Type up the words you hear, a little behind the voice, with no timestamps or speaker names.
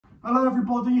Hello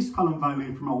everybody, it's Callum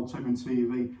Bailey from Old Tevin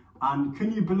TV, and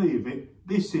can you believe it?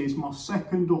 This is my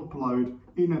second upload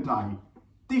in a day.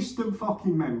 Distant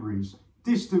fucking memories,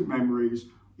 distant memories.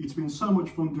 It's been so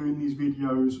much fun doing these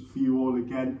videos for you all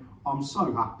again. I'm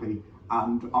so happy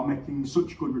and I'm making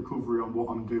such good recovery on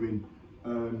what I'm doing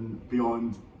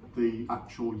beyond the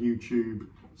actual YouTube.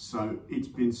 So it's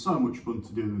been so much fun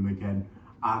to do them again.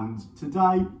 And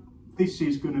today, this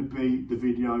is going to be the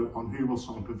video on who will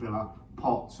sign for Villa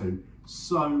part 2.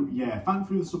 So yeah, thanks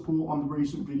for the support on the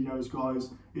recent videos, guys.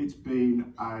 It's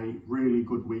been a really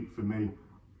good week for me,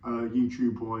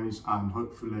 YouTube wise, and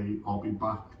hopefully I'll be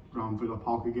back around Villa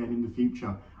Park again in the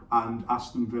future. And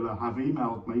Aston Villa have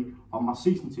emailed me on my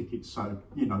season tickets, so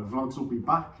you know, vlogs will be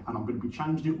back and I'm going to be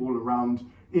changing it all around.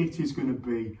 It is going to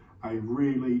be a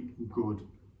really good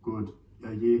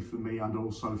year for me and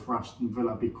also for Aston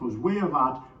Villa, because we have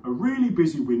had a really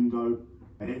busy window.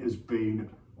 It has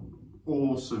been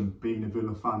awesome being a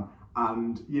Villa fan,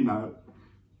 and you know,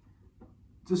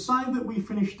 to say that we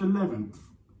finished 11th,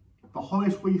 the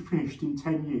highest we finished in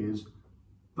 10 years,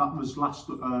 that was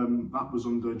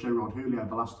under Gerard Houllier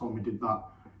the last time we did that.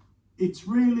 It's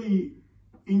really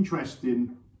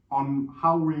interesting on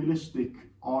how realistic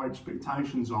our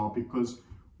expectations are, because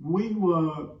we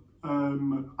were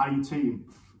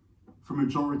 18th for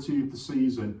majority of the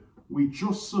season. We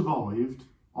just survived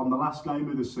on the last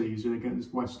game of the season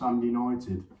against West Ham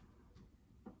United.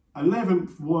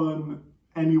 11th weren't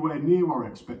anywhere near our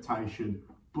expectation,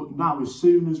 but now as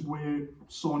soon as we're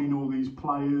signing all these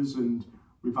players and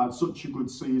we've had such a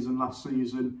good season last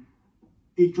season,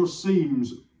 it just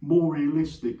seems more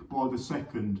realistic by the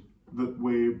second that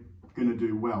we're going to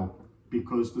do well,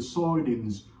 because the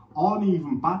signings aren't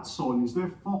even bad signings,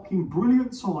 they're fucking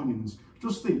brilliant signings.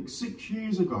 Just think, 6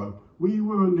 years ago, we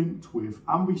were linked with,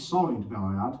 and we signed, may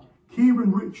I add,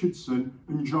 Kieran Richardson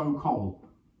and Joe Cole.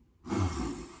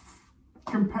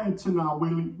 Compared to now,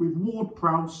 we're linked with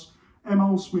Ward-Prowse,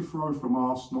 Emile Smith-Rowe from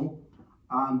Arsenal,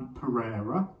 and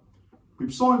Pereira.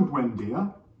 We've signed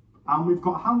Buendia, and we've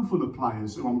got a handful of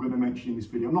players who I'm going to mention in this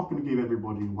video. I'm not going to give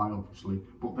everybody away, obviously,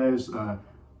 but there's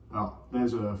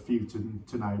a few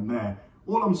to name there.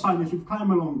 All I'm saying is we've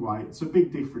come a long way. It's a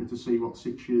big difference to see what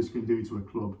 6 years can do to a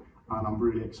club, and I'm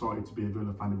really excited to be a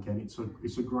Villa fan again.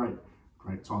 It's a great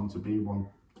time to be one.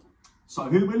 So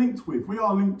who we're linked with? We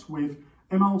are linked with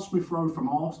Emile Smith-Rowe from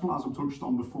Arsenal, as I've touched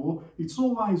on before. It's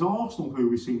always Arsenal who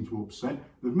we seem to upset.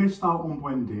 They've missed out on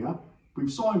Buendia.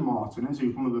 We've signed Martinez,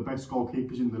 who's one of the best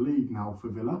goalkeepers in the league now for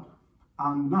Villa.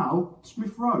 And now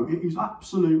Smith-Rowe. It is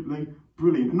absolutely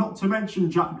brilliant. And not to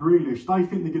mention Jack Grealish. They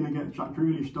think they're going to get Jack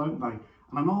Grealish, don't they?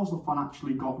 And an Arsenal fan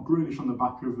actually got Grealish on the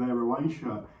back of their away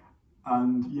shirt.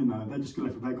 And, you know, they're just going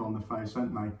to left a leg on the face,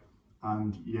 aren't they?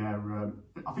 And, yeah,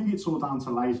 I think it's all down to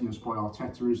laziness by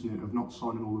Arteta, isn't it, of not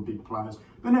signing all the big players.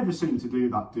 They never seem to do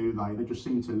that, do they? They just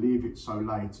seem to leave it so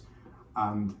late.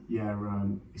 And, yeah,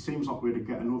 it seems like we're to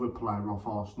get another player off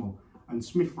Arsenal. And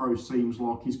Smith-Rowe seems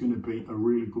like he's going to be a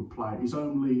really good player. He's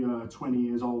only 20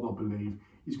 years old, I believe.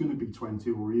 He's going to be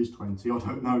 20, or he is 20. I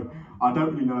don't know. I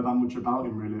don't really know that much about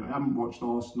him, really. I haven't watched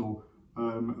Arsenal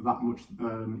that much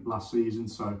last season.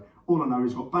 So all I know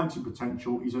is he's got plenty of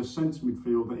potential. He's a centre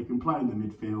midfielder. He can play in the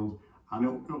midfield. And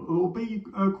it'll be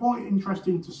quite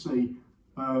interesting to see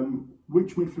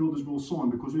which midfielders we'll sign,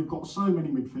 because we've got so many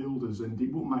midfielders, and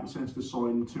it wouldn't make sense to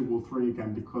sign 2 or 3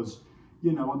 again, because,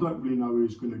 you know, I don't really know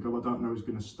who's going to go. I don't know who's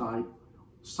going to stay.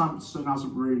 Sampson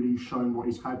hasn't really shown what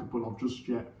he's capable of just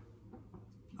yet.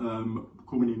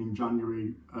 Coming in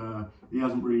January, he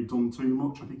hasn't really done too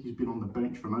much. I think he's been on the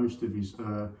bench for most of his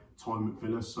time at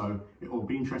Villa, so it'll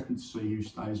be interesting to see who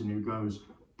stays and who goes.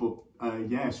 But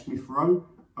yeah, Smith-Rowe,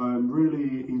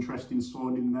 really interesting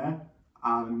signing there,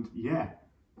 and yeah,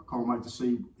 I can't wait to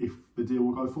see if the deal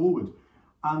will go forward.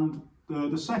 And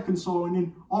the second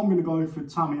signing, I'm going to go for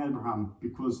Tammy Abraham,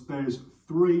 because there's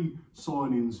 3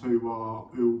 signings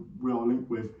who we are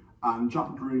linked with, and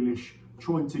Jack Grealish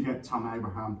trying to get Tammy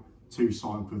Abraham to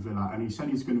sign for Villa, and he said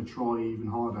he's going to try even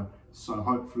harder. So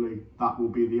hopefully that will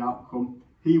be the outcome.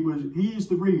 He is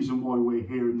the reason why we're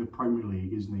here in the Premier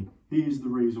League, isn't he? He is the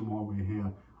reason why we're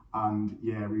here, and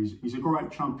yeah, he's a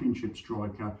great Championship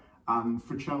striker. And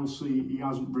for Chelsea, he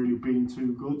hasn't really been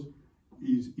too good.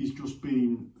 He's just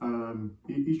been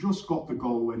he's just got the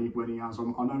goal when he has. I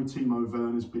know Timo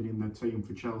Werner's been in the team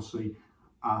for Chelsea,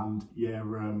 and yeah,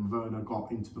 Werner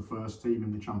got into the first team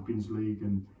in the Champions League,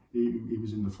 and he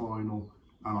was in the final.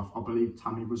 And I believe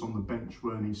Tammy was on the bench,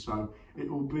 weren't he? So it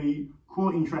will be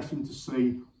quite interesting to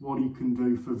see what he can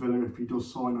do for Villa if he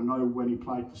does sign. I know when he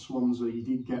played for Swansea, he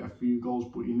did get a few goals,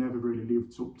 but he never really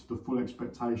lived up to the full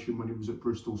expectation when he was at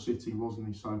Bristol City, wasn't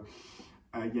he? So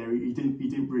yeah, he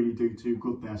didn't really do too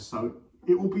good there. So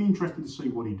it will be interesting to see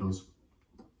what he does.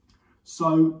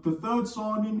 So the third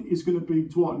signing is going to be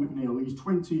Dwight McNeil. He's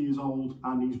 20 years old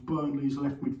and he's Burnley's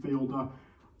left midfielder.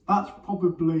 That's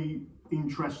probably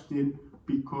interesting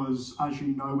because, as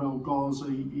you know, El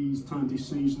Ghazi, he's turned his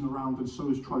season around, and so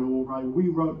has Traore. We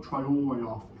wrote Traore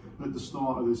off at the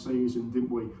start of the season, didn't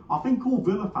we? I think all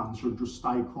Villa fans should just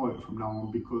stay quiet from now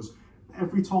on, because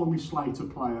every time we slate a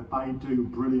player, they do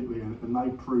brilliantly, and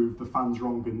they prove the fans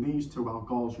wrong. And these two, El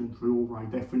Ghazi and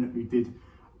Traore, definitely did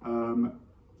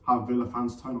have Villa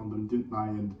fans turn on them, didn't they?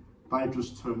 And they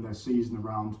just turned their season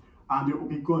around. And it will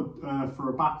be good for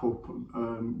a backup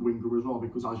winger as well,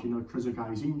 because, as you know,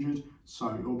 Trezeguet is injured. So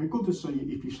it will be good to see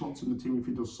if he slots in the team, if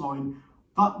he does sign.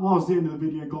 That was the end of the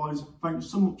video, guys. Thanks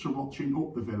so much for watching.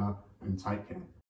 Up the Villa, and take care.